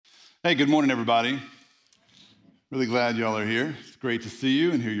Hey, good morning, everybody. Really glad y'all are here. It's great to see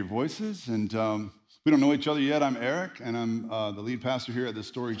you and hear your voices. And we don't know each other yet. I'm Eric, and I'm the lead pastor here at the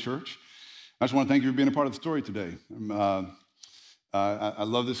Story Church. I just want to thank you for being a part of the story today. I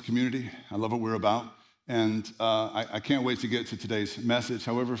love this community. I love what we're about. And I can't wait to get to today's message.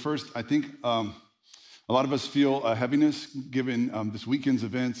 However, first, I think a lot of us feel a heaviness given this weekend's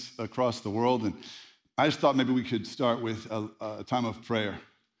events across the world. And I just thought maybe we could start with a time of prayer.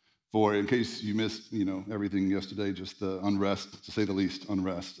 For in case you missed, everything yesterday, just the unrest, to say the least,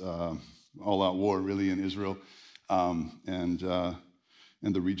 all-out war really in Israel and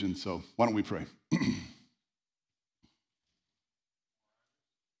the region. So why don't we pray?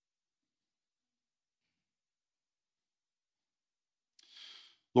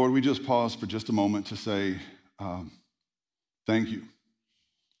 Lord, we just pause for just a moment to say thank you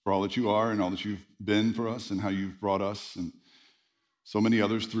for all that you are and all that you've been for us and how you've brought us and so many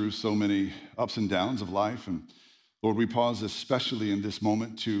others through so many ups and downs of life. And Lord, we pause especially in this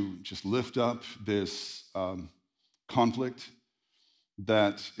moment to just lift up this conflict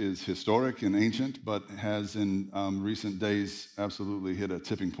that is historic and ancient, but has in recent days absolutely hit a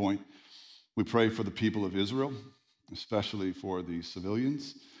tipping point. We pray for the people of Israel, especially for the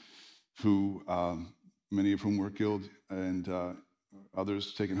civilians who, many of whom were killed and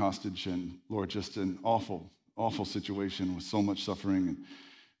others taken hostage. And Lord, just an awful situation with so much suffering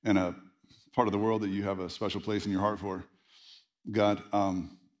and a part of the world that you have a special place in your heart for, God.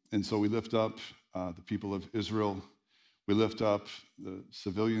 And so we lift up the people of Israel. We lift up the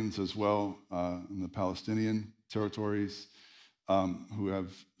civilians as well in the Palestinian territories who have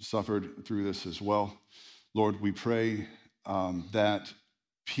suffered through this as well. Lord, we pray that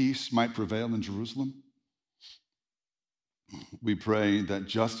peace might prevail in Jerusalem. We pray that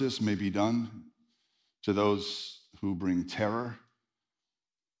justice may be done to those who bring terror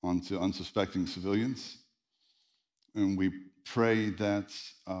onto unsuspecting civilians. And we pray that,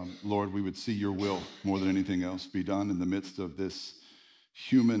 Lord, we would see your will more than anything else be done in the midst of this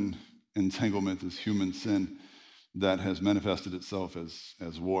human entanglement, this human sin that has manifested itself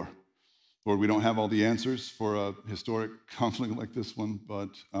as war. Lord, we don't have all the answers for a historic conflict like this one, but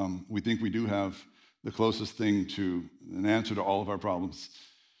we think we do have the closest thing to an answer to all of our problems.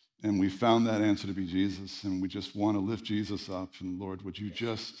 And we found that answer to be Jesus, and we just want to lift Jesus up. And Lord, would you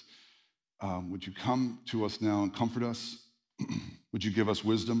come to us now and comfort us? Would you give us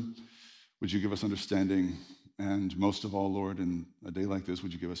wisdom? Would you give us understanding? And most of all, Lord, in a day like this,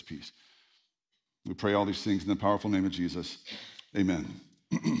 would you give us peace? We pray all these things in the powerful name of Jesus. Amen.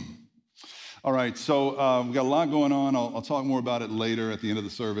 All right, so we got a lot going on. I'll talk more about it later at the end of the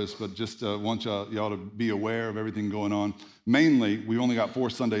service, but just want y'all to be aware of everything going on. Mainly, we only got 4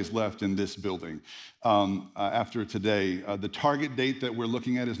 Sundays left in this building after today. The target date that we're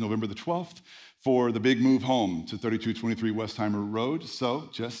looking at is November the 12th for the big move home to 3223 Westheimer Road. So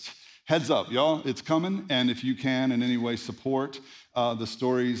just heads up, y'all, it's coming. And if you can in any way support the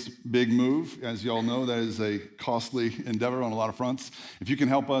Story's big move, as y'all know, that is a costly endeavor on a lot of fronts. If you can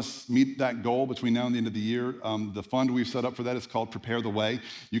help us meet that goal between now and the end of the year, the fund we've set up for that is called Prepare the Way.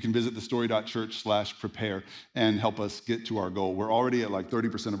 You can visit thestory.church/prepare and help us get to our goal. We're already at like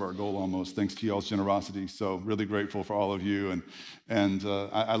 30% of our goal almost, thanks to y'all's generosity. So really grateful for all of you. And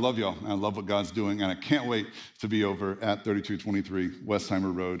I love y'all. I love what God's doing. And I can't wait to be over at 3223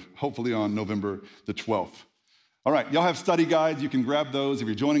 Westheimer Road, hopefully on November the 12th. All right, y'all have study guides. You can grab those. If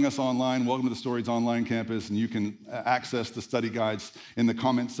you're joining us online, welcome to the Story's online campus, and you can access the study guides in the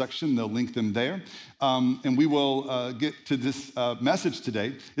comments section. They'll link them there. And we will get to this message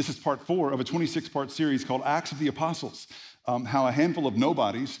today. This is part 4 of a 26-part series called Acts of the Apostles, how a handful of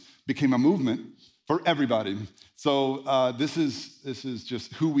nobodies became a movement for everybody. So this is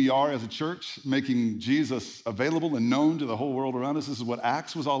just who we are as a church, making Jesus available and known to the whole world around us. This is what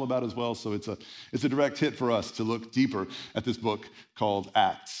Acts was all about as well. So it's a direct hit for us to look deeper at this book called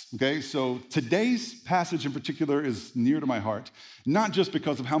Acts. Okay, so today's passage in particular is near to my heart, not just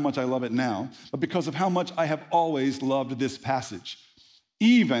because of how much I love it now, but because of how much I have always loved this passage.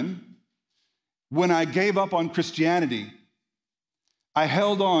 Even when I gave up on Christianity, I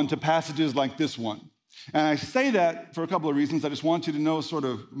held on to passages like this one. And I say that for a couple of reasons. I just want you to know sort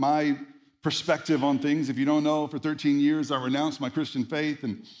of my perspective on things. If you don't know, for 13 years, I renounced my Christian faith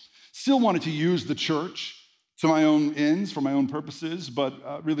and still wanted to use the church to my own ends, for my own purposes,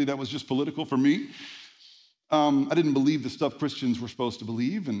 but really that was just political for me. I didn't believe the stuff Christians were supposed to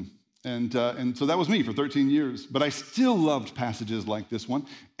believe, and so that was me for 13 years. But I still loved passages like this one.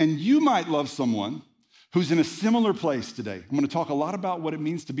 And you might love someone who's in a similar place today. I'm going to talk a lot about what it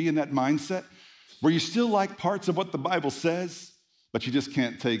means to be in that mindset where you still like parts of what the Bible says, but you just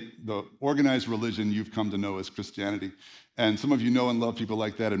can't take the organized religion you've come to know as Christianity. And some of you know and love people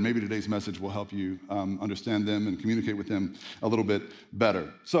like that, and maybe today's message will help you understand them and communicate with them a little bit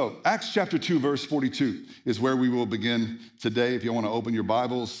better. So Acts chapter 2, verse 42 is where we will begin today. If you want to open your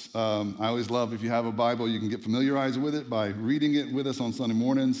Bibles, I always love if you have a Bible, you can get familiarized with it by reading it with us on Sunday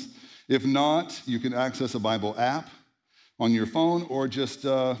mornings. If not, you can access a Bible app on your phone or just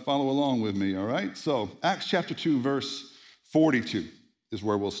follow along with me, all right? So Acts chapter 2, verse 42 is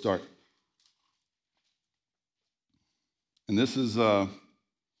where we'll start. And this is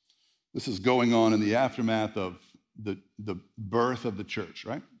going on in the aftermath of the birth of the church,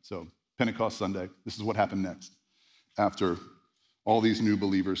 right? So Pentecost Sunday, this is what happened next after all these new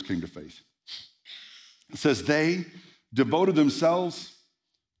believers came to faith. It says, they devoted themselves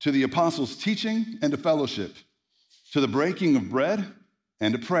to the apostles' teaching and to fellowship, to the breaking of bread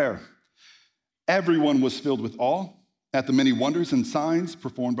and to prayer. Everyone was filled with awe at the many wonders and signs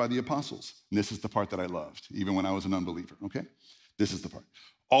performed by the apostles. And this is the part that I loved, even when I was an unbeliever, okay? This is the part.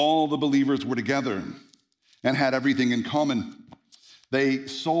 All the believers were together and had everything in common. They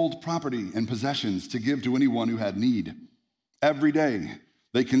sold property and possessions to give to anyone who had need. Every day,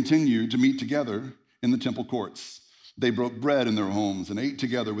 they continued to meet together in the temple courts. They broke bread in their homes and ate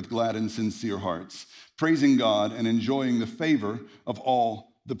together with glad and sincere hearts, praising God and enjoying the favor of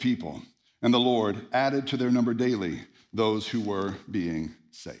all the people. And the Lord added to their number daily those who were being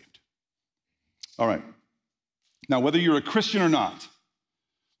saved. All right. Now, whether you're a Christian or not,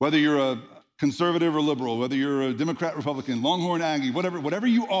 whether you're a conservative or liberal, whether you're a Democrat, Republican, Longhorn, Aggie, whatever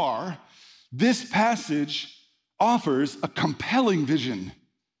you are, this passage offers a compelling vision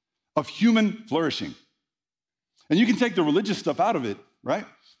of human flourishing. And you can take the religious stuff out of it, right?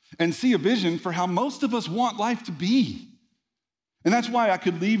 And see a vision for how most of us want life to be. And that's why I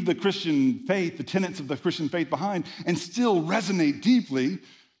could leave the Christian faith, the tenets of the Christian faith behind, and still resonate deeply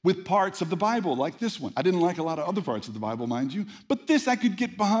with parts of the Bible like this one. I didn't like a lot of other parts of the Bible, mind you, but this I could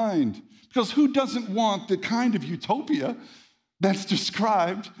get behind. Because who doesn't want the kind of utopia that's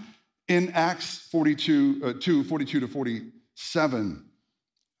described in Acts 42 to 47?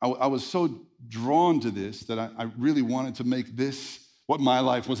 I was so drawn to this that I really wanted to make this what my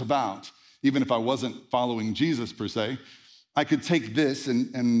life was about. Even if I wasn't following Jesus per se, I could take this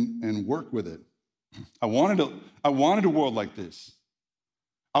and work with it. I wanted a world like this.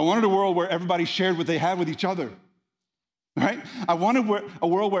 I wanted a world where everybody shared what they had with each other, right? I wanted a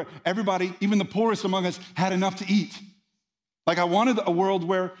world where everybody, even the poorest among us, had enough to eat. Like I wanted a world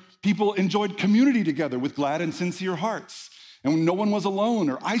where people enjoyed community together with glad and sincere hearts, and no one was alone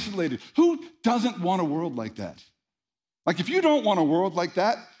or isolated. Who doesn't want a world like that? Like if you don't want a world like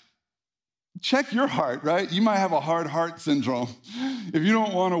that, check your heart, right? You might have a hard heart syndrome if you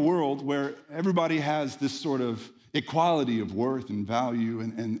don't want a world where everybody has this sort of equality of worth and value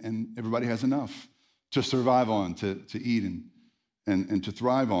and everybody has enough to survive on, to eat and to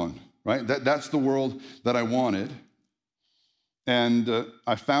thrive on, right? That's the world that I wanted. And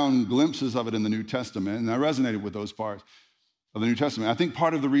I found glimpses of it in the New Testament, and I resonated with those parts of the New Testament. I think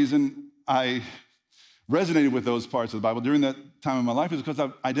part of the reason I resonated with those parts of the Bible during that time of my life is because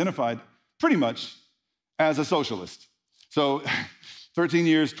I've identified pretty much as a socialist. So 13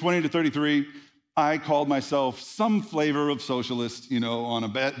 years, 20 to 33, I called myself some flavor of socialist. You know, on a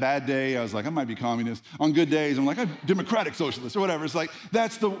bad day, I was like, I might be communist. On good days, I'm like, I'm democratic socialist or whatever. It's like,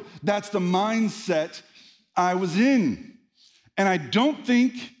 that's the mindset I was in. And I don't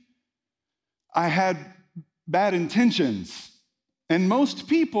think I had bad intentions. And most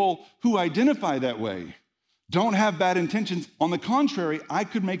people who identify that way don't have bad intentions. On the contrary, I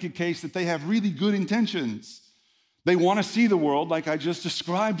could make a case that they have really good intentions. They want to see the world like I just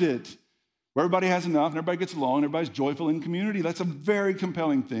described it, where everybody has enough and everybody gets along and everybody's joyful in community. That's a very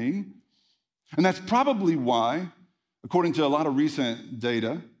compelling thing. And that's probably why, according to a lot of recent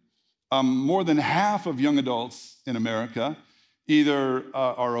data, more than half of young adults in America either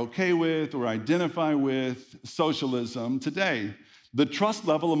are okay with or identify with socialism today. The trust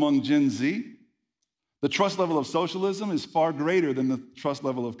level among Gen Z, the trust level of socialism is far greater than the trust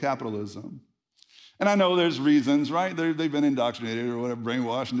level of capitalism. And I know there's reasons, right? They've been indoctrinated or whatever,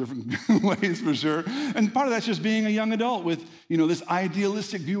 brainwashed in different ways for sure. And part of that's just being a young adult with, this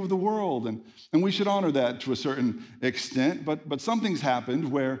idealistic view of the world. And we should honor that to a certain extent. But something's happened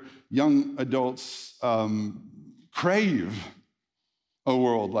where young adults crave a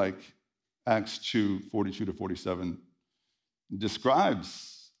world like Acts 2, 42 to 47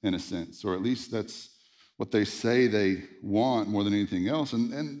 describes, in a sense, or at least that's what they say they want more than anything else.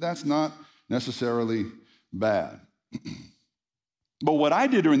 And that's not necessarily bad. But what I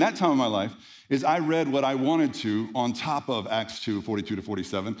did during that time of my life is I read what I wanted to on top of Acts 2, 42 to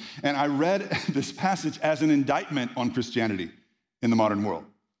 47, and I read this passage as an indictment on Christianity in the modern world.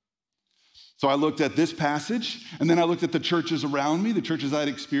 So I looked at this passage, and then I looked at the churches around me, the churches I'd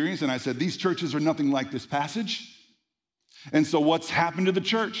experienced, and I said, these churches are nothing like this passage. And so what's happened to the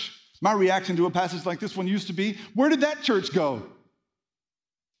church? My reaction to a passage like this one used to be, where did that church go?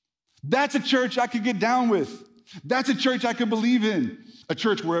 That's a church I could get down with. That's a church I could believe in. A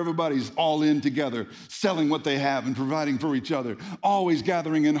church where everybody's all in together, selling what they have and providing for each other, always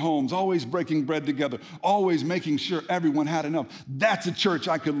gathering in homes, always breaking bread together, always making sure everyone had enough. That's a church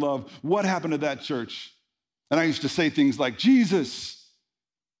I could love. What happened to that church? And I used to say things like, Jesus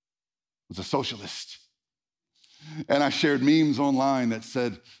was a socialist. And I shared memes online that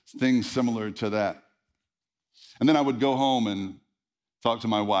said things similar to that. And then I would go home and talk to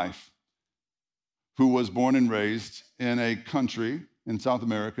my wife, who was born and raised in a country in South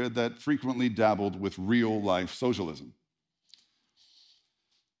America that frequently dabbled with real-life socialism.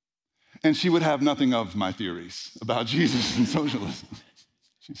 And she would have nothing of my theories about Jesus and socialism.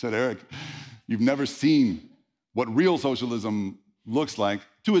 She said, Eric, you've never seen what real socialism looks like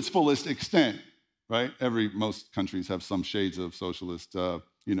to its fullest extent, right? Most countries have some shades of socialist,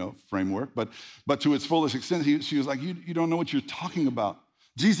 framework, but to its fullest extent, she was like, you don't know what you're talking about.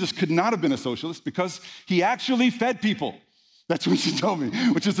 Jesus could not have been a socialist because he actually fed people. That's what she told me,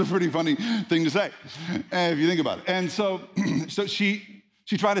 which is a pretty funny thing to say, if you think about it. And so she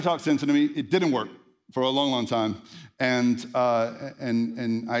tried to talk sense into me. It didn't work for a long, long time. And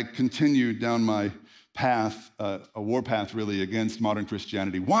I continued down my path, a war path really, against modern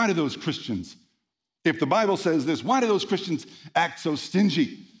Christianity. Why do those Christians, if the Bible says this, why do those Christians act so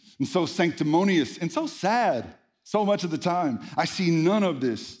stingy and so sanctimonious and so sad so much of the time? I see none of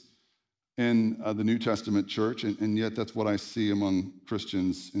this in the New Testament church, and yet that's what I see among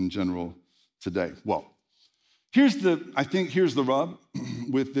Christians in general today. Well, here's the rub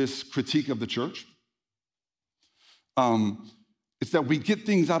with this critique of the church. It's that we get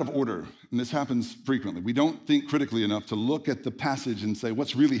things out of order, and this happens frequently. We don't think critically enough to look at the passage and say,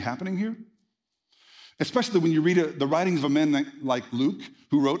 what's really happening here? Especially when you read the writings of a man like Luke,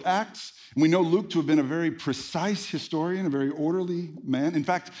 who wrote Acts. And we know Luke to have been a very precise historian, a very orderly man. In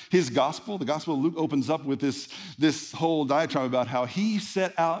fact, his gospel, the Gospel of Luke, opens up with this whole diatribe about how he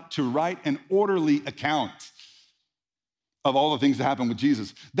set out to write an orderly account of all the things that happened with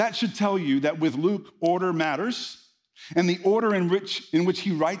Jesus. That should tell you that with Luke, order matters, and the order in which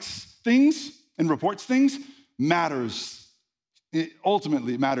he writes things and reports things matters. It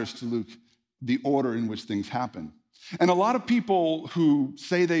ultimately matters to Luke, the order in which things happen. And a lot of people who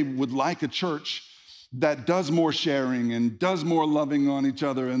say they would like a church that does more sharing and does more loving on each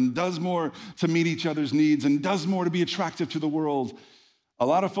other and does more to meet each other's needs and does more to be attractive to the world, a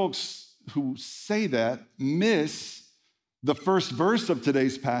lot of folks who say that miss the first verse of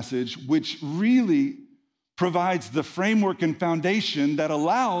today's passage, which really provides the framework and foundation that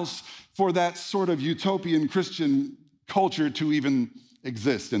allows for that sort of utopian Christian culture to even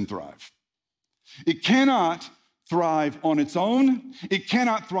exist and thrive. It cannot thrive on its own. It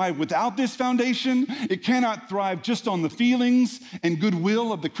cannot thrive without this foundation. It cannot thrive just on the feelings and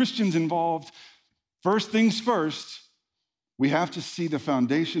goodwill of the Christians involved. First things first, we have to see the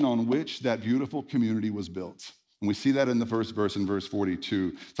foundation on which that beautiful community was built. And we see that in the first verse, in verse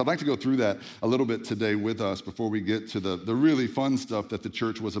 42. So I'd like to go through that a little bit today with us before we get to the really fun stuff that the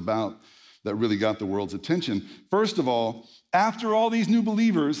church was about that really got the world's attention. First of all, after all these new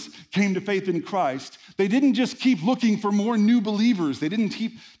believers came to faith in Christ, they didn't just keep looking for more new believers. They didn't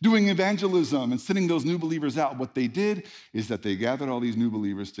keep doing evangelism and sending those new believers out. What they did is that they gathered all these new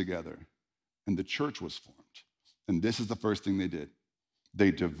believers together, and the church was formed. And this is the first thing they did. They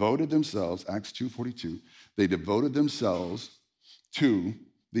devoted themselves, Acts 2:42, they devoted themselves to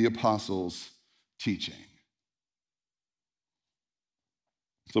the apostles' teaching.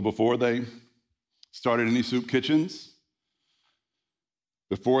 So before they started any soup kitchens,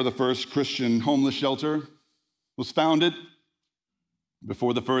 before the first Christian homeless shelter was founded,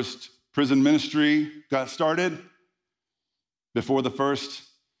 before the first prison ministry got started, before the first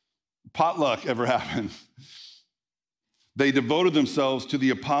potluck ever happened, they devoted themselves to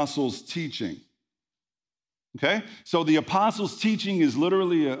the apostles' teaching. Okay? So the apostles' teaching is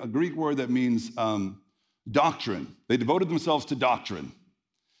literally a Greek word that means doctrine. They devoted themselves to doctrine.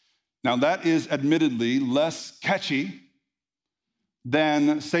 Now, that is admittedly less catchy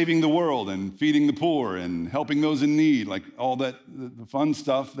than saving the world and feeding the poor and helping those in need, like all that the fun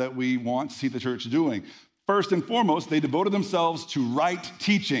stuff that we want to see the church doing. First and foremost, they devoted themselves to right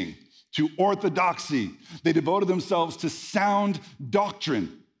teaching. to orthodoxy. They devoted themselves to sound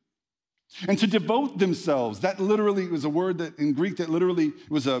doctrine. And to devote themselves, that literally was a word that in Greek that literally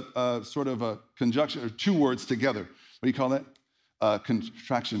was a sort of a conjunction, or two words together. What do you call that?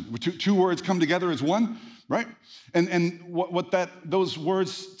 Contraction. Two words come together as one, right? And what those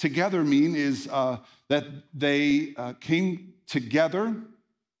words together mean is that they came together.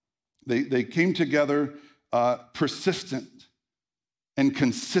 They came together persistent and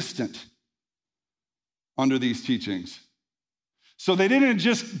consistent under these teachings. So they didn't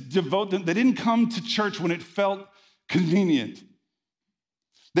just devote them, they didn't come to church when it felt convenient.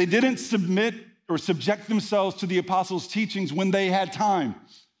 They didn't submit or subject themselves to the apostles' teachings when they had time.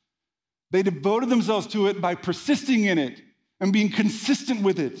 They devoted themselves to it by persisting in it and being consistent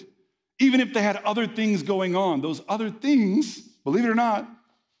with it, even if they had other things going on. Those other things, believe it or not,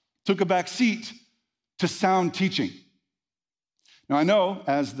 took a back seat to sound teaching. Now, I know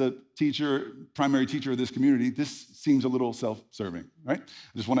as the primary teacher of this community, this seems a little self-serving, right?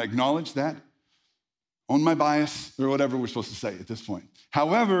 I just want to acknowledge that, own my bias, or whatever we're supposed to say at this point.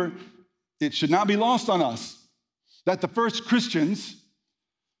 However, it should not be lost on us that the first Christians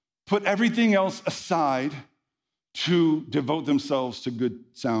put everything else aside to devote themselves to good,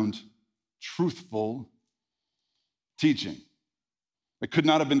 sound, truthful teaching. It could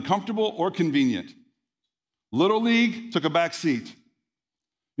not have been comfortable or convenient. Little League took a back seat.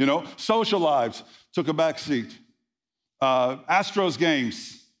 Social lives took a back seat. Astros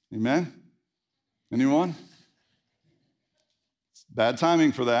games, amen? Anyone? It's bad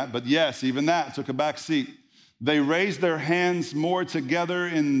timing for that, but yes, even that took a back seat. They raised their hands more together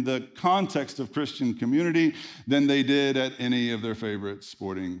in the context of Christian community than they did at any of their favorite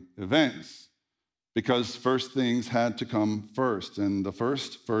sporting events, because first things had to come first, and the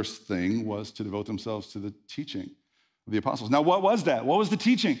first thing was to devote themselves to the teaching of the apostles. Now, what was that? What was the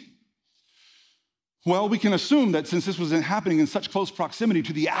teaching? Well, we can assume that since this was happening in such close proximity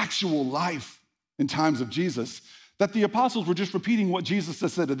to the actual life and times of Jesus, that the apostles were just repeating what Jesus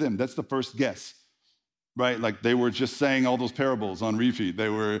has said to them. That's the first guess, right? Like they were just saying all those parables on repeat. They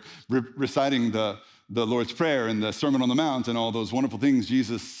were reciting the Lord's Prayer and the Sermon on the Mount and all those wonderful things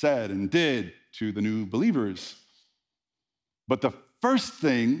Jesus said and did to the new believers. But the first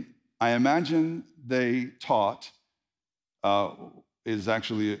thing I imagine they taught is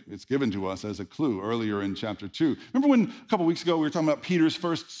actually, it's given to us as a clue earlier in chapter 2. Remember when a couple weeks ago we were talking about Peter's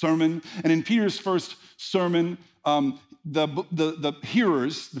first sermon? And in Peter's first sermon, the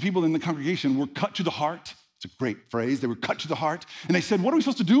hearers, the people in the congregation, were cut to the heart. It's a great phrase. They were cut to the heart. And they said, what are we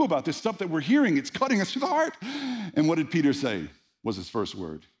supposed to do about this stuff that we're hearing? It's cutting us to the heart. And what did Peter say was his first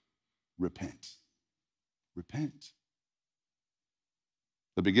word? Repent. Repent.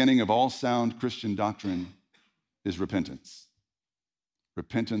 The beginning of all sound Christian doctrine is repentance.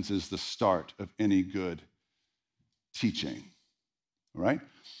 Repentance is the start of any good teaching, all right?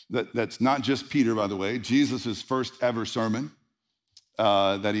 That's not just Peter, by the way. Jesus' first ever sermon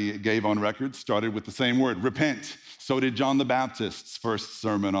that he gave on record started with the same word, repent. So did John the Baptist's first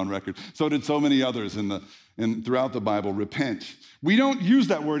sermon on record. So did so many others throughout the Bible, repent. We don't use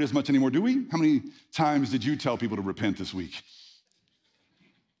that word as much anymore, do we? How many times did you tell people to repent this week?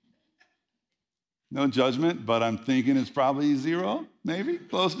 No judgment, but I'm thinking it's probably 0, maybe,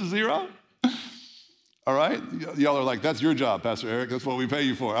 close to 0. All right? Y'all are like, that's your job, Pastor Eric. That's what we pay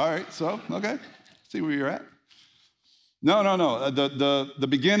you for. All right, so, okay. See where you're at. No. The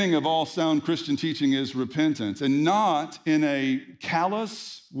beginning of all sound Christian teaching is repentance, and not in a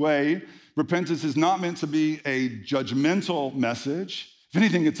callous way. Repentance is not meant to be a judgmental message. If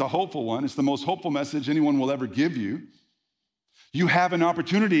anything, it's a hopeful one. It's the most hopeful message anyone will ever give you. You have an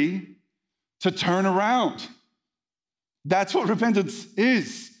opportunity to turn around. That's what repentance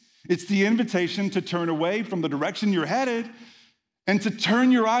is. It's the invitation to turn away from the direction you're headed and to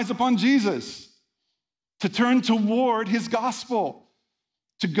turn your eyes upon Jesus, to turn toward his gospel,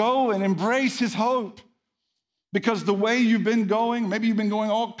 to go and embrace his hope. Because the way you've been going, maybe you've been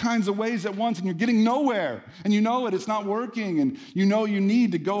going all kinds of ways at once and you're getting nowhere, and you know it's not working, and you know you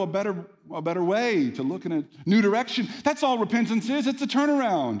need to go a better way, to look in a new direction. That's all repentance is. It's a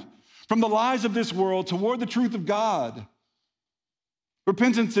turnaround from the lies of this world toward the truth of God.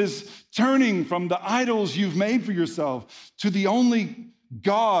 Repentance is turning from the idols you've made for yourself to the only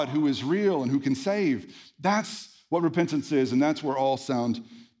God who is real and who can save. That's what repentance is, and that's where all sound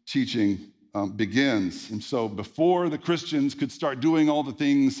teaching begins. And so before the Christians could start doing all the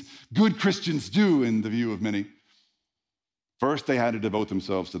things good Christians do in the view of many, first they had to devote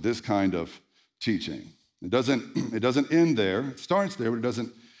themselves to this kind of teaching. It doesn't end there. It starts there, but it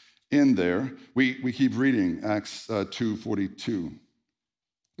doesn't end there. We keep reading Acts 2:42.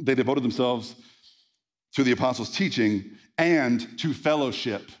 They devoted themselves to the apostles' teaching and to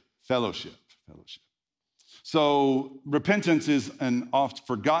fellowship. Fellowship. So repentance is an oft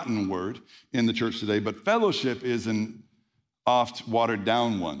forgotten word in the church today, but fellowship is an oft watered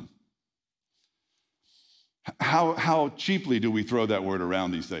down one. How cheaply do we throw that word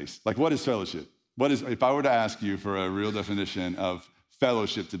around these days? Like, what is fellowship? If I were to ask you for a real definition of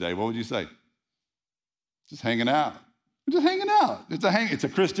fellowship today, what would you say? Just hanging out. Just hanging out. It's a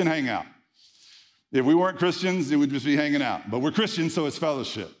Christian hangout. If we weren't Christians, it would just be hanging out. But we're Christians, so it's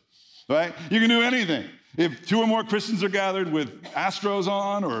fellowship, right? You can do anything. If 2 or more Christians are gathered with Astros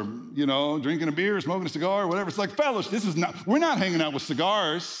on, or drinking a beer, or smoking a cigar, or whatever, it's like fellowship. We're not hanging out with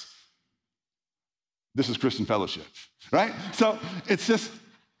cigars. This is Christian fellowship, right? So it's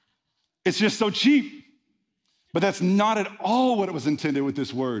just so cheap. But that's not at all what it was intended with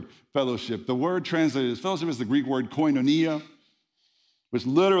this word, fellowship. The word translated as fellowship is the Greek word koinonia, which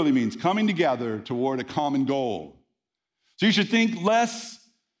literally means coming together toward a common goal. So you should think less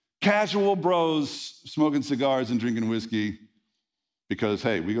casual bros smoking cigars and drinking whiskey because,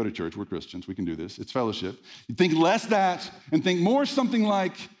 hey, we go to church, we're Christians, we can do this. It's fellowship. You think less that and think more something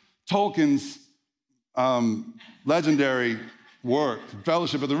like Tolkien's legendary work,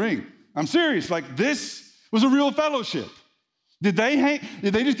 Fellowship of the Ring. I'm serious, like this was a real fellowship. Did they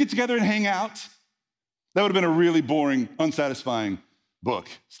just get together and hang out? That would have been a really boring, unsatisfying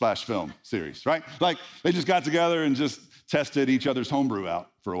book/film series, right? Like they just got together and just tested each other's homebrew out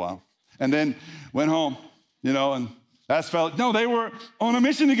for a while and then went home, and that's fellowship. No, they were on a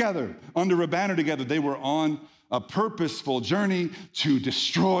mission together, under a banner together. They were on a purposeful journey to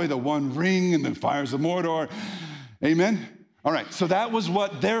destroy the One Ring and the fires of Mordor. Amen? All right, so that was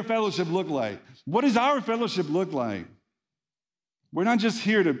what their fellowship looked like. What does our fellowship look like? We're not just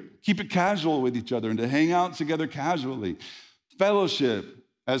here to keep it casual with each other and to hang out together casually. Fellowship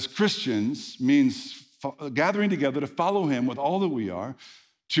as Christians means gathering together to follow him with all that we are,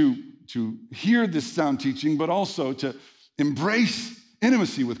 to hear this sound teaching, but also to embrace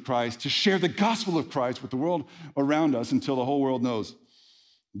intimacy with Christ, to share the gospel of Christ with the world around us until the whole world knows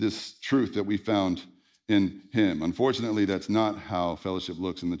this truth that we found in him. Unfortunately, that's not how fellowship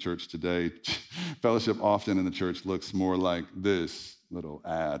looks in the church today. Fellowship often in the church looks more like this little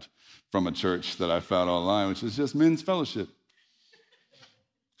ad from a church that I found online, which is just men's fellowship.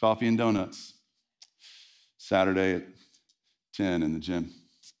 Coffee and donuts. Saturday at 10 in the gym.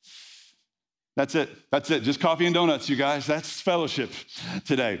 That's it. Just coffee and donuts, you guys. That's fellowship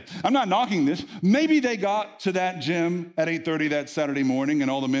today. I'm not knocking this. Maybe they got to that gym at 8:30 that Saturday morning and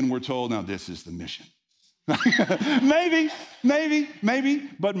all the men were told, now this is the mission. maybe,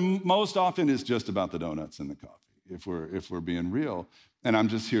 but most often it's just about the donuts and the coffee, if we're being real. And I'm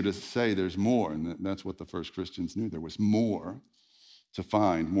just here to say there's more, and that's what the first Christians knew. There was more to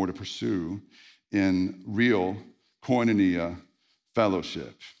find, more to pursue in real koinonia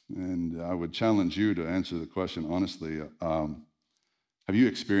fellowship. And I would challenge you to answer the question honestly. Have you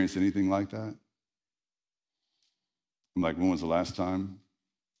experienced anything like that? Like, when was the last time?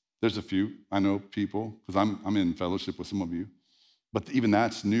 There's a few. I know people, because I'm in fellowship with some of you. But even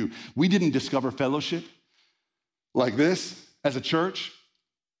that's new. We didn't discover fellowship like this as a church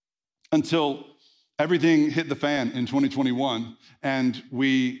until everything hit the fan in 2021, and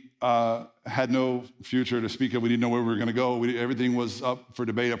we had no future to speak of. We didn't know where we were going to go. Everything was up for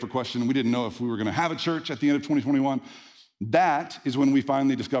debate, up for question. We didn't know if we were going to have a church at the end of 2021. That is when we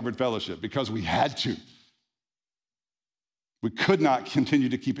finally discovered fellowship, because we had to. We could not continue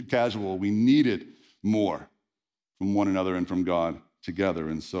to keep it casual. We needed more from one another and from God together.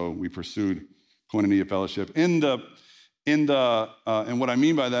 And so we pursued koinonia fellowship. And what I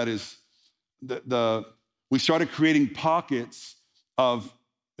mean by that is we started creating pockets of,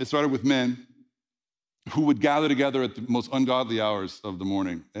 it started with men who would gather together at the most ungodly hours of the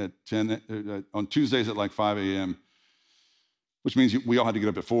morning at 10, on Tuesdays at like 5 a.m., which means we all had to get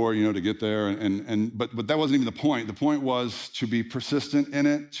up at 4, to get there. But that wasn't even the point. The point was to be persistent in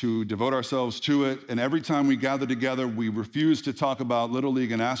it, to devote ourselves to it. And every time we gathered together, we refused to talk about Little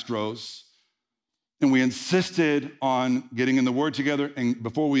League and Astros. And we insisted on getting in the Word together. And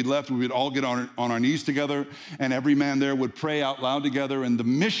before we left, we would all get on our knees together. And every man there would pray out loud together. And the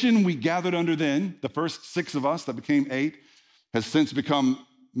mission we gathered under then, the first 6 of us that became 8, has since become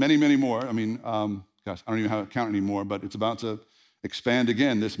many, many more. I mean, I don't even know how to count anymore, but it's about to expand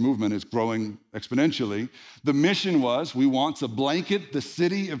again. This movement is growing exponentially. The mission was, we want to blanket the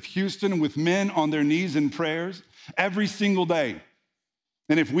city of Houston with men on their knees in prayers every single day.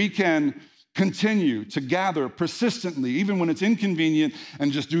 And if we can continue to gather persistently, even when it's inconvenient,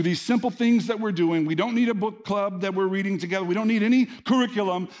 and just do these simple things that we're doing. We don't need a book club that we're reading together. We don't need any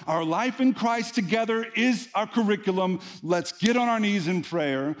curriculum. Our life in Christ together is our curriculum. Let's get on our knees in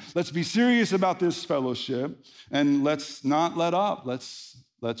prayer. Let's be serious about this fellowship, and let's not let up.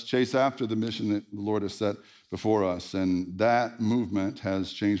 Let's chase after the mission that the Lord has set before us. And that movement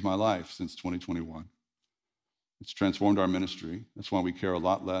has changed my life since 2021. It's transformed our ministry. That's why we care a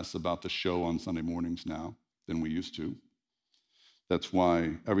lot less about the show on Sunday mornings now than we used to. That's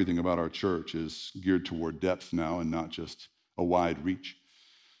why everything about our church is geared toward depth now and not just a wide reach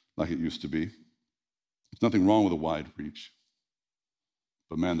like it used to be. There's nothing wrong with a wide reach.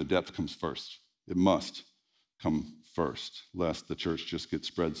 But man, the depth comes first. It must come first, lest the church just gets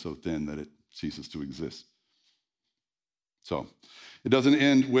spread so thin that it ceases to exist. So it doesn't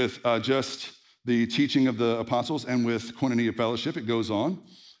end with just the teaching of the apostles and with koinonia fellowship. It goes on.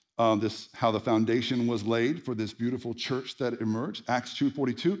 How the foundation was laid for this beautiful church that emerged. Acts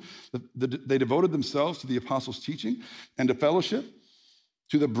 2:42. They devoted themselves to the apostles' teaching and to fellowship,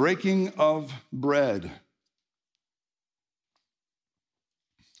 to the breaking of bread.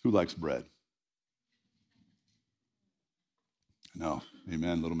 Who likes bread? No.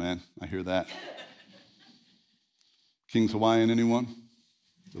 Amen, little man. I hear that. King's Hawaiian, anyone?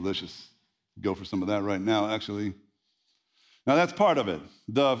 Delicious. Go for some of that right now, actually. Now, that's part of it.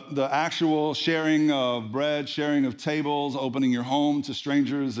 The actual sharing of bread, sharing of tables, opening your home to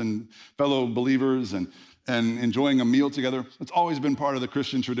strangers and fellow believers and enjoying a meal together. It's always been part of the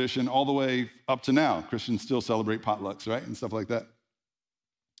Christian tradition all the way up to now. Christians still celebrate potlucks, right? And stuff like that.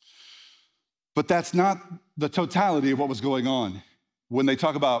 But that's not the totality of what was going on. When they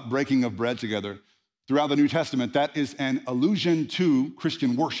talk about breaking of bread together, throughout the New Testament, that is an allusion to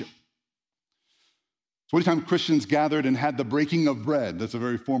Christian worship. So anytime Christians gathered and had the breaking of bread, that's a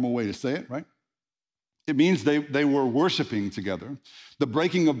very formal way to say it, right? It means they were worshiping together. The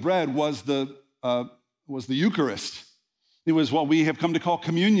breaking of bread was the Eucharist. It was what we have come to call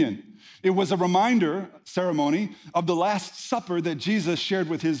communion. It was a reminder ceremony of the Last Supper that Jesus shared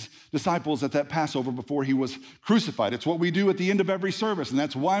with his disciples at that Passover before he was crucified. It's what we do at the end of every service, and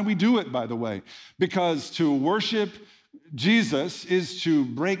that's why we do it, by the way, because to worship Jesus is to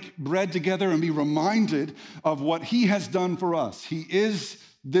break bread together and be reminded of what he has done for us. He is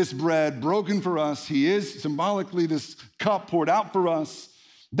this bread broken for us. He is symbolically this cup poured out for us.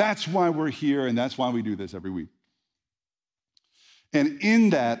 That's why we're here, and that's why we do this every week. And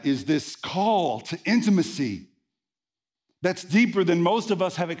in that is this call to intimacy that's deeper than most of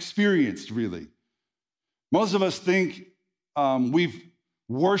us have experienced, really. Most of us think we've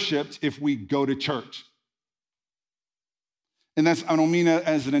worshiped if we go to church. And I don't mean that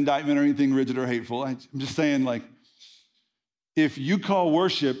as an indictment or anything rigid or hateful. I'm just saying, like, if you call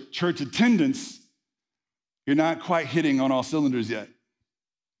worship church attendance, you're not quite hitting on all cylinders yet.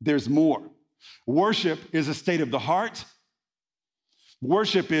 There's more. Worship is a state of the heart.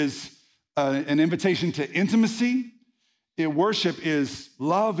 Worship is an invitation to intimacy. Worship is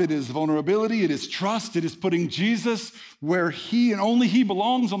love. It is vulnerability. It is trust. It is putting Jesus where he and only he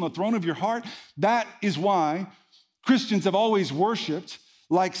belongs on the throne of your heart. That is why Christians have always worshiped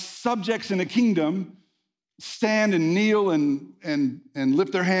like subjects in a kingdom stand and kneel and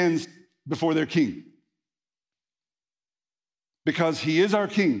lift their hands before their king. Because he is our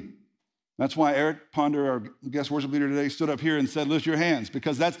king. That's why Eric Ponder, our guest worship leader today, stood up here and said, lift your hands,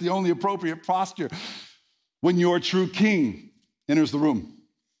 because that's the only appropriate posture when your true king enters the room.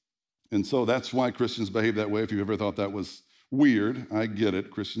 And so that's why Christians behave that way. If you ever thought that was weird, I get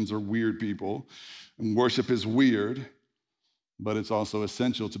it. Christians are weird people, and worship is weird, but it's also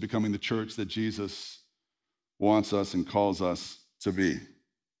essential to becoming the church that Jesus wants us and calls us to be.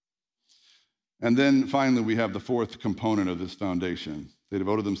 And then finally, we have the fourth component of this foundation. They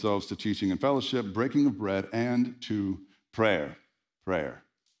devoted themselves to teaching and fellowship, breaking of bread, and to prayer. Prayer.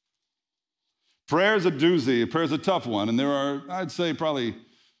 Prayer is a doozy. Prayer is a tough one. And there are, I'd say, probably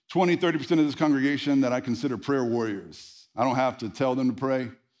 20, 30% of this congregation that I consider prayer warriors. I don't have to tell them to pray.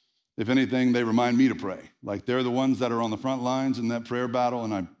 If anything, they remind me to pray. Like they're the ones that are on the front lines in that prayer battle,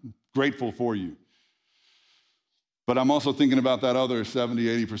 and I'm grateful for you. But I'm also thinking about that other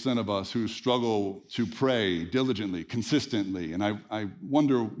 70, 80% of us who struggle to pray diligently, consistently. And I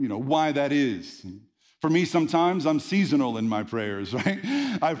wonder, why that is. For me, sometimes I'm seasonal in my prayers, right?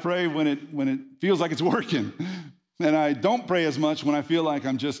 I pray when it feels like it's working. And I don't pray as much when I feel like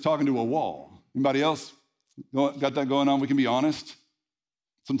I'm just talking to a wall. Anybody else got that going on? We can be honest.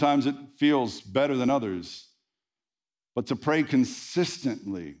 Sometimes it feels better than others. But to pray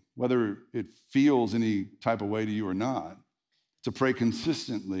consistently, whether it feels any type of way to you or not, to pray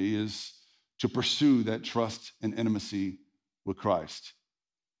consistently is to pursue that trust and intimacy with Christ.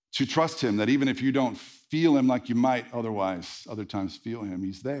 To trust him, that even if you don't feel him like you might otherwise, other times feel him,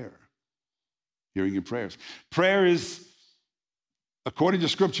 he's there, hearing your prayers. Prayer is, according to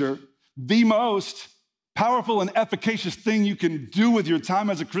Scripture, the most powerful and efficacious thing you can do with your time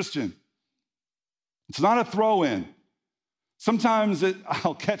as a Christian. It's not a throw-in. Sometimes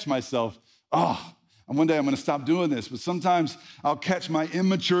I'll catch myself, and one day I'm going to stop doing this, but sometimes I'll catch my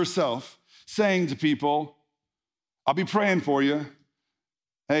immature self saying to people, I'll be praying for you.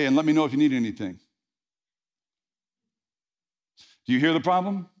 Hey, and let me know if you need anything. Do you hear the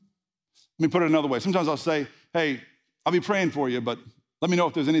problem? Let me put it another way. Sometimes I'll say, hey, I'll be praying for you, but let me know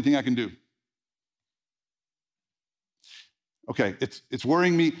if there's anything I can do. Okay, it's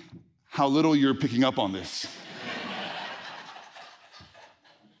worrying me how little you're picking up on this.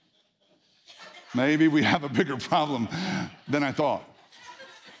 Maybe we have a bigger problem than I thought.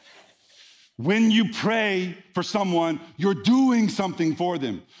 When you pray for someone, you're doing something for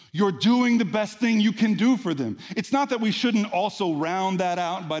them. You're doing the best thing you can do for them. It's not that we shouldn't also round that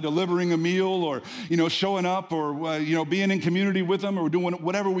out by delivering a meal or, showing up or, being in community with them or doing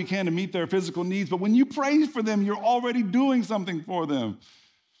whatever we can to meet their physical needs. But when you pray for them, you're already doing something for them.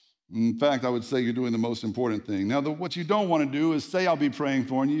 In fact, I would say you're doing the most important thing. Now, what you don't want to do is say, I'll be praying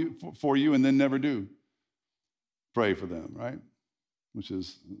for you, and then never do. Pray for them, right? Which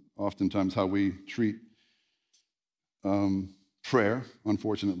is oftentimes how we treat prayer,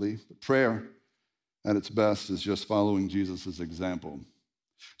 unfortunately. But prayer, at its best, is just following Jesus' example.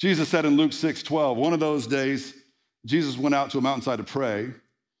 Jesus said in Luke 6:12, one of those days, Jesus went out to a mountainside to pray,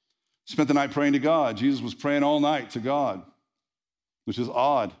 spent the night praying to God. Jesus was praying all night to God, which is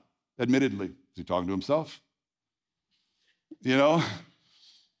odd, admittedly. Is he talking to himself?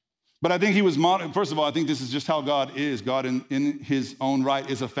 But I think he was, first of all, I think this is just how God is. God in his own right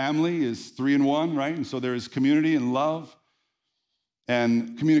is a family, is 3 in 1, right? And so there is community and love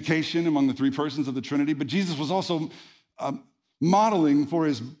and communication among the 3 persons of the Trinity. But Jesus was also modeling for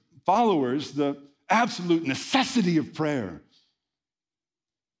his followers the absolute necessity of prayer.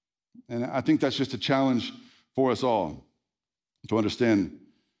 And I think that's just a challenge for us all to understand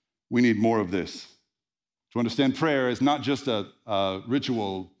we need more of this. To understand prayer is not just a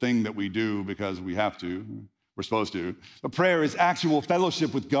ritual thing that we do because we have to, we're supposed to, but prayer is actual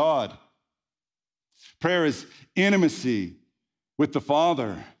fellowship with God. Prayer is intimacy with the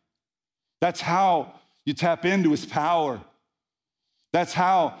Father. That's how you tap into his power. That's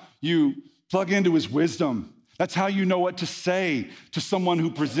how you plug into his wisdom. That's how you know what to say to someone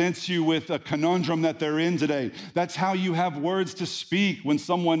who presents you with a conundrum that they're in today. That's how you have words to speak when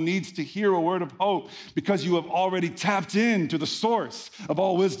someone needs to hear a word of hope, because you have already tapped into the source of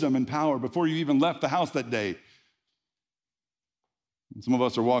all wisdom and power before you even left the house that day. And some of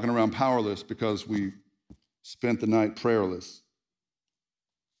us are walking around powerless because we spent the night prayerless.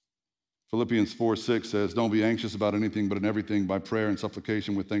 Philippians 4:6 says, don't be anxious about anything, but in everything by prayer and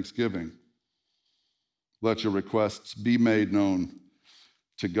supplication with thanksgiving. Let your requests be made known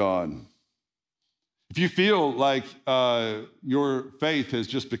to God. If you feel like your faith has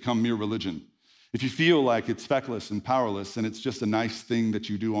just become mere religion, if you feel like it's feckless and powerless and it's just a nice thing that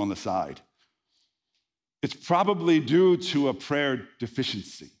you do on the side, it's probably due to a prayer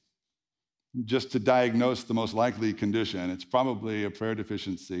deficiency. Just to diagnose the most likely condition, it's probably a prayer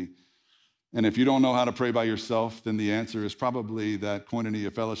deficiency. And if you don't know how to pray by yourself, then the answer is probably that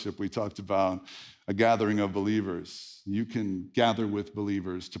koinonia fellowship we talked about, a gathering of believers. You can gather with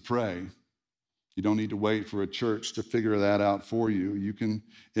believers to pray. You don't need to wait for a church to figure that out for you. You can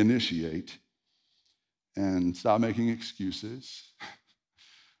initiate and stop making excuses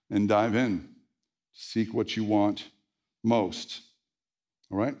and dive in. Seek what you want most.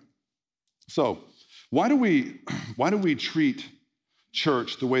 All right? So, why do we treat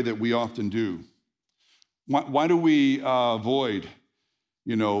church the way that we often do? Why do we avoid,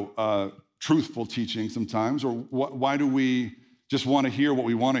 truthful teaching sometimes? Or why do we just want to hear what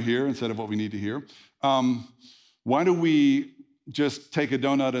we want to hear instead of what we need to hear? Why do we just take a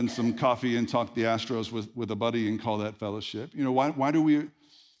donut and some coffee and talk the Astros with a buddy and call that fellowship? Why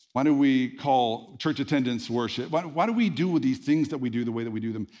do we call church attendance worship? Why do we do these things that we do the way that we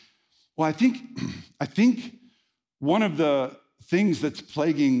do them? Well, I think one of the things that's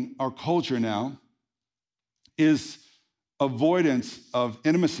plaguing our culture now is avoidance of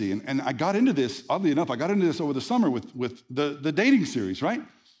intimacy. And I got into this, oddly enough, over the summer with the dating series, right?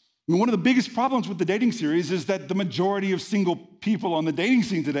 I mean, one of the biggest problems with the dating series is that the majority of single people on the dating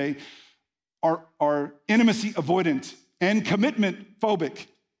scene today are intimacy avoidant and commitment phobic.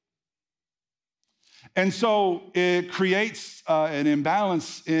 And so it creates an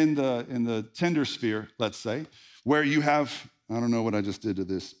imbalance in the tender sphere, let's say, where you have, I don't know what I just did to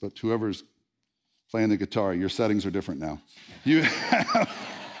this, but whoever's playing the guitar, your settings are different now. You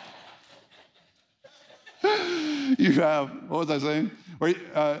have, what was I saying?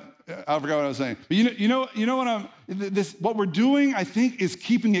 I forgot what I was saying. But you know what we're doing, I think, is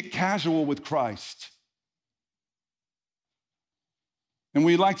keeping it casual with Christ. And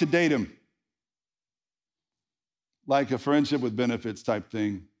we like to date him, like a friendship with benefits type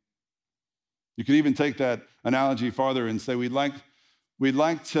thing. You could even take that analogy farther and say we'd like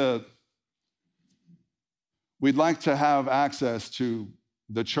to have access to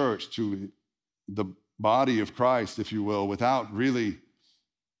the church, to the body of Christ, if you will, without really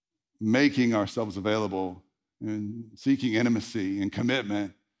making ourselves available and seeking intimacy and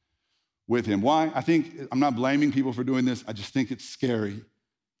commitment with him. Why? I'm not blaming people for doing this. I just think it's scary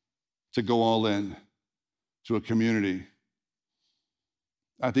to go all in to a community.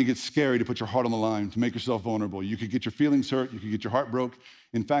 I think it's scary to put your heart on the line, to make yourself vulnerable. You could get your feelings hurt. You could get your heart broke.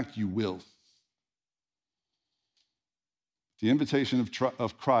 In fact, you will. The invitation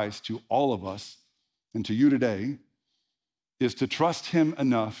of Christ to all of us and to you today is to trust him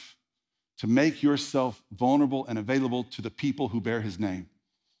enough to make yourself vulnerable and available to the people who bear his name.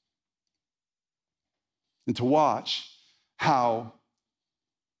 And to watch how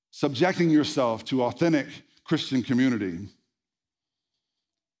subjecting yourself to authentic Christian community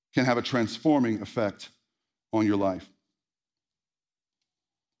can have a transforming effect on your life.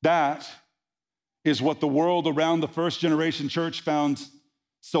 That is what the world around the first generation church found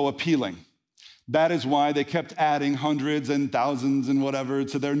so appealing. That is why they kept adding hundreds and thousands and whatever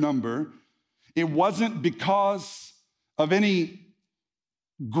to their number. It wasn't because of any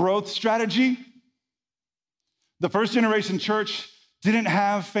growth strategy. The first generation church didn't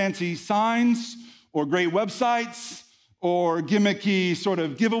have fancy signs or great websites or gimmicky sort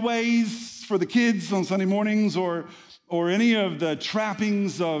of giveaways for the kids on Sunday mornings or any of the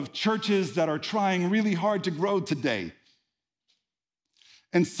trappings of churches that are trying really hard to grow today.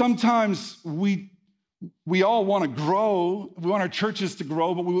 And sometimes we all want to grow. We want our churches to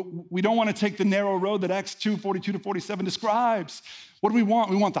grow, but we don't want to take the narrow road that Acts 2:42-47 describes. What do we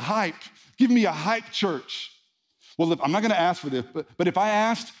want? We want the hype. Give me a hype church. Well, I'm not going to ask for this, but if I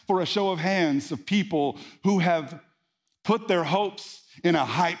asked for a show of hands of people who have put their hopes in a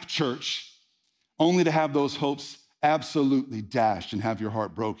hype church, only to have those hopes absolutely dashed and have your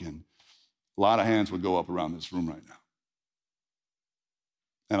heart broken, a lot of hands would go up around this room right now.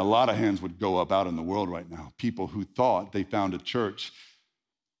 And a lot of hands would go up out in the world right now. People who thought they found a church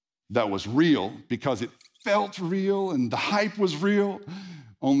that was real because it felt real and the hype was real,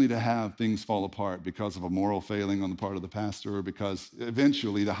 only to have things fall apart because of a moral failing on the part of the pastor or because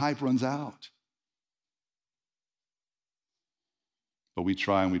eventually the hype runs out. But we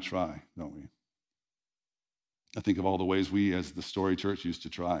try and we try, don't we? I think of all the ways we as the Story Church used to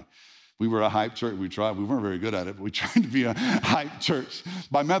try. We were a hype church. We tried. We weren't very good at it, but we tried to be a hype church.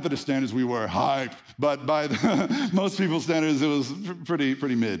 By Methodist standards, we were hype, but by most people's standards, it was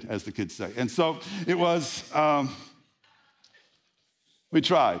pretty mid, as the kids say. And so it was, we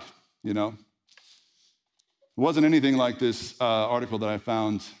tried, you know. It wasn't anything like this article that I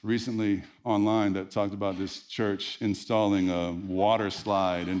found recently online that talked about this church installing a water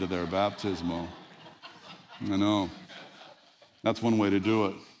slide into their baptismal. I know. That's one way to do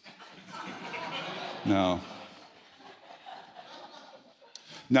it. Now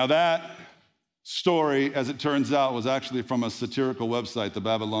that story, as it turns out, was actually from a satirical website, the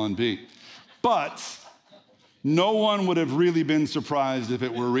Babylon Bee. But no one would have really been surprised if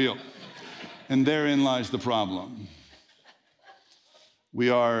it were real. And therein lies the problem. We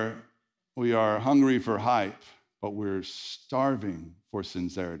are hungry for hype, but we're starving for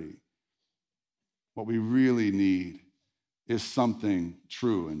sincerity. What we really need is something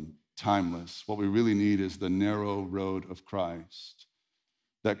true and timeless. What we really need is the narrow road of Christ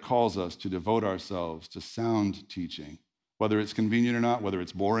that calls us to devote ourselves to sound teaching, whether it's convenient or not, whether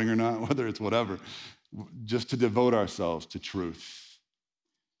it's boring or not, whether it's whatever, just to devote ourselves to truth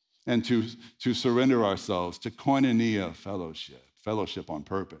and to surrender ourselves to koinonia fellowship on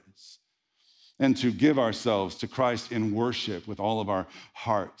purpose, and to give ourselves to Christ in worship with all of our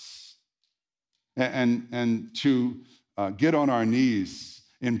hearts, and to get on our knees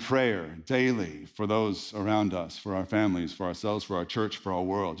in prayer daily for those around us, for our families, for ourselves, for our church, for our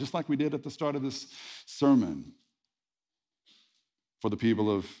world, just like we did at the start of this sermon for the people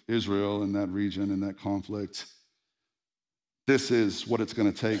of Israel in that region, in that conflict. This is what it's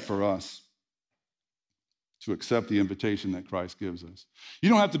going to take for us to accept the invitation that Christ gives us. You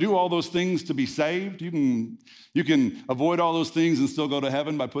don't have to do all those things to be saved. You can avoid all those things and still go to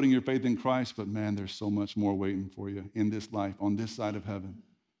heaven by putting your faith in Christ, but man, there's so much more waiting for you in this life, on this side of heaven,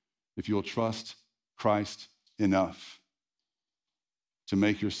 if you'll trust Christ enough to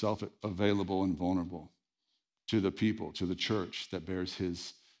make yourself available and vulnerable to the people, to the church that bears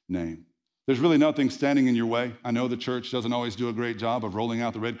his name. There's really nothing standing in your way. I know the church doesn't always do a great job of rolling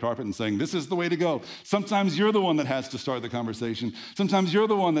out the red carpet and saying, this is the way to go. Sometimes you're the one that has to start the conversation. Sometimes you're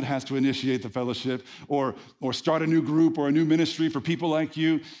the one that has to initiate the fellowship or start a new group or a new ministry for people like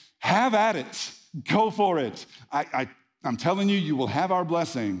you. Have at it. Go for it. I'm telling you, you will have our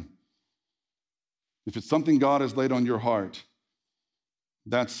blessing. If it's something God has laid on your heart,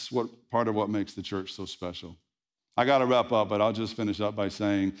 that's part of what makes the church so special. I got to wrap up, but I'll just finish up by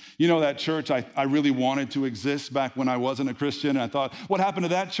saying, that church I really wanted to exist back when I wasn't a Christian. And I thought, what happened to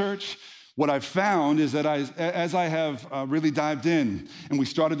that church? What I've found is that as I have really dived in and we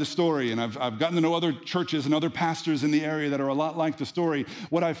started the story and I've gotten to know other churches and other pastors in the area that are a lot like the story,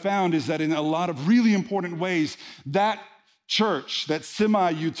 what I've found is that in a lot of really important ways, that church, that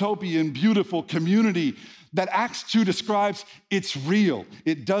semi-utopian, beautiful community that Acts 2 describes, it's real.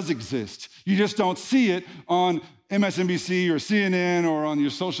 It does exist. You just don't see it on MSNBC or CNN or on your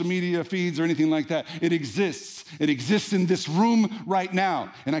social media feeds or anything like that. It exists. It exists in this room right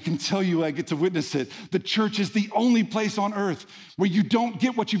now. And I can tell you, I get to witness it. The church is the only place on earth where you don't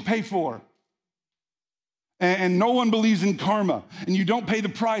get what you pay for. And no one believes in karma. And you don't pay the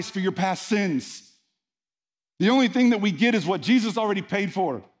price for your past sins. The only thing that we get is what Jesus already paid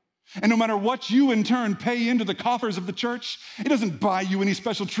for. And no matter what you in turn pay into the coffers of the church, it doesn't buy you any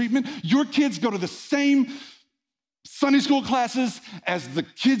special treatment. Your kids go to the same Sunday school classes as the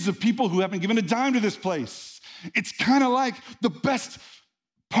kids of people who haven't given a dime to this place. It's kind of like the best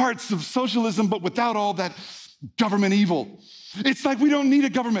parts of socialism, but without all that government evil. It's like we don't need a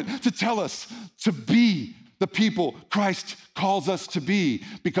government to tell us to be the people Christ calls us to be,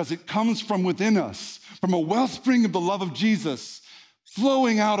 because it comes from within us, from a wellspring of the love of Jesus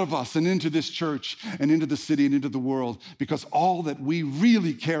flowing out of us and into this church and into the city and into the world, because all that we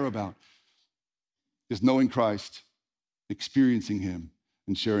really care about is knowing Christ, experiencing him,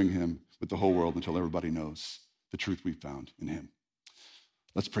 and sharing him with the whole world until everybody knows the truth we found in him.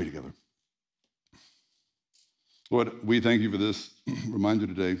 Let's pray together. Lord, we thank you for this reminder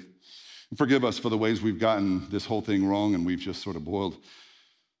today. Forgive us for the ways we've gotten this whole thing wrong and we've just sort of boiled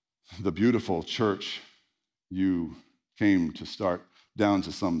the beautiful church you came to start down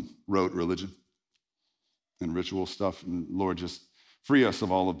to some rote religion and ritual stuff. And Lord, just free us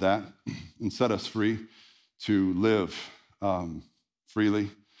of all of that and set us free to live freely,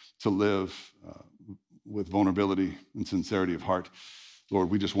 to live with vulnerability and sincerity of heart. Lord,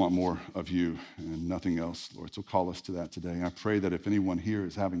 we just want more of you and nothing else, Lord. So call us to that today. And I pray that if anyone here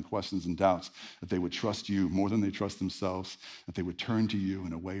is having questions and doubts, that they would trust you more than they trust themselves, that they would turn to you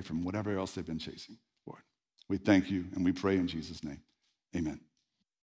and away from whatever else they've been chasing, Lord. We thank you and we pray in Jesus' name. Amen.